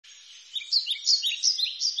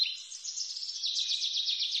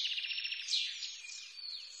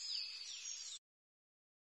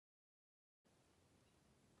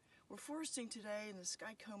foresting today in the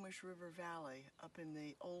Skycomish River Valley, up in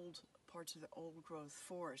the old parts of the old-growth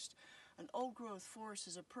forest. An old-growth forest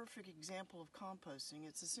is a perfect example of composting.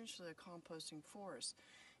 It's essentially a composting forest,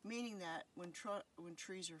 meaning that when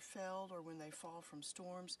trees are felled or when they fall from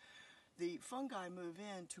storms, the fungi move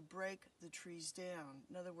in to break the trees down.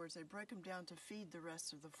 In other words, they break them down to feed the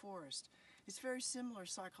rest of the forest. It's very similar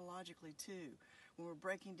psychologically, too, when we're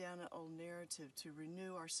breaking down an old narrative to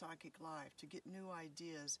renew our psychic life, to get new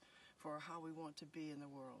ideas for how we want to be in the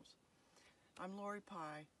world. I'm Lori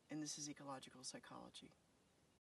Pye, and this is Ecological Psychology.